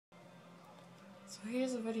So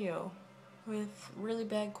here's a video with really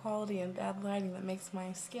bad quality and bad lighting that makes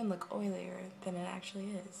my skin look oilier than it actually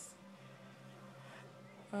is.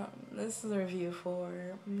 This is a review for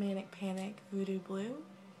Manic Voodoo Blue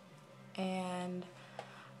and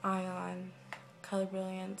Ion Color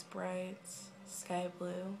Brilliance Brights Sky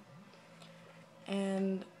Blue.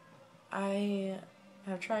 And I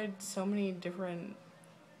have tried so many different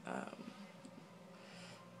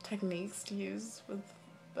techniques to use with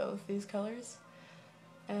both these colors.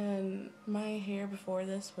 And my hair before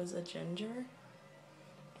this was a ginger,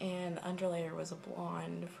 and the underlayer was a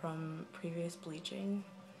blonde from previous bleaching.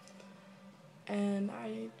 And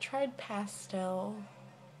I tried pastel.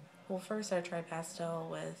 Well, first I tried pastel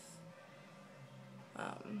with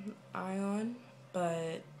Ion,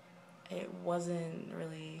 but it wasn't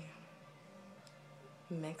really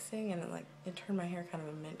mixing, and it turned my hair kind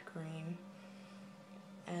of a mint green.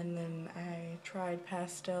 And then I tried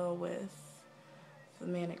pastel with the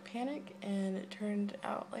Manic, and it turned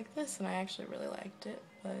out like this, and I actually really liked it,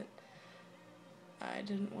 but I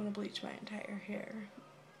didn't want to bleach my entire hair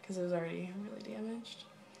because it was already really damaged.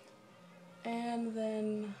 And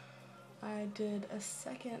then I did the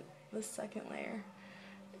second layer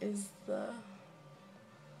is the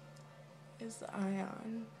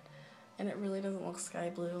Ion, and it really doesn't look sky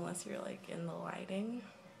blue unless you're like in the lighting,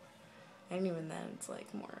 and even then it's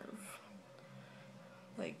like more of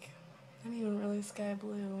like not even really sky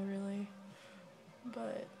blue really.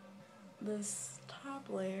 But this top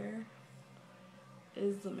layer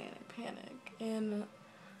is the Manic, and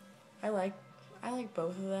I like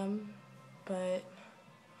both of them, but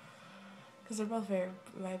because they're both very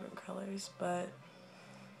vibrant colors. But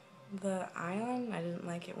the Ion, I didn't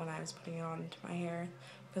like it when I was putting it onto my hair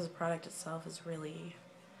because the product itself is really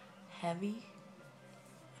heavy.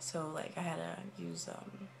 So like I had to use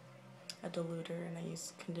a diluter, and I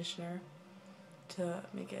used conditioner to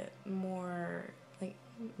make it more, like,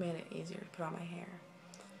 made it easier to put on my hair.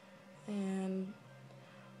 And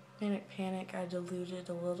Manic, I diluted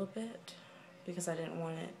a little bit because I didn't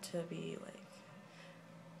want it to be like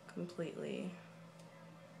completely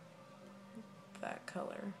that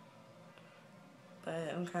color.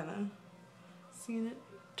 But I'm kind of seeing it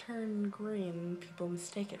turn green. People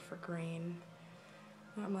mistake it for green.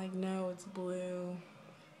 And I'm like, no, it's blue,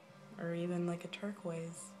 or even like a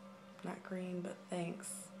turquoise. Not green, but thanks.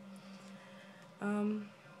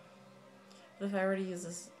 But if I were to use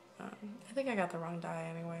this, I think I got the wrong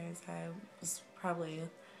dye anyways. But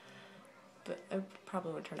it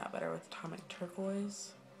probably would turn out better with Atomic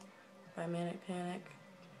Turquoise by Manic.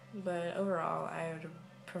 But overall, I would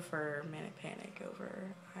prefer Manic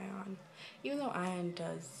over Ion. Even though Ion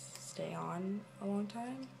does stay on a long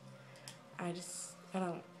time, it's kind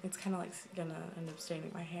of like gonna end up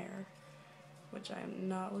staining my hair, which I'm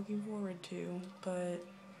not looking forward to. But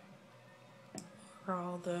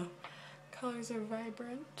overall, the colors are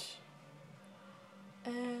vibrant,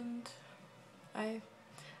 and I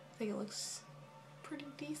think it looks pretty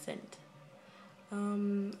decent.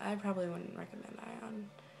 I probably wouldn't recommend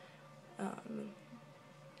Ion.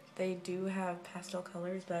 They do have pastel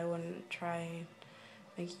colors, but I wouldn't try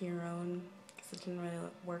making your own because it didn't really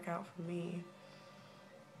work out for me.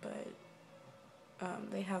 But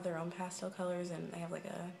they have their own pastel colors, and they have like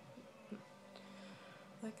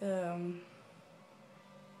a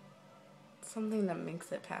something that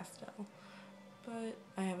makes it pastel, but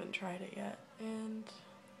I haven't tried it yet. And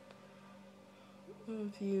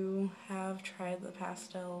if you have tried the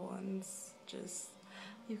pastel ones, just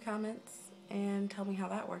leave comments and tell me how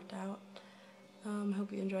that worked out.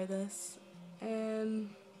 Hope you enjoyed this, and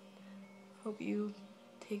hope you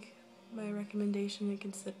take my recommendation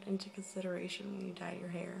into consideration when you dye your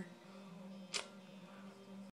hair.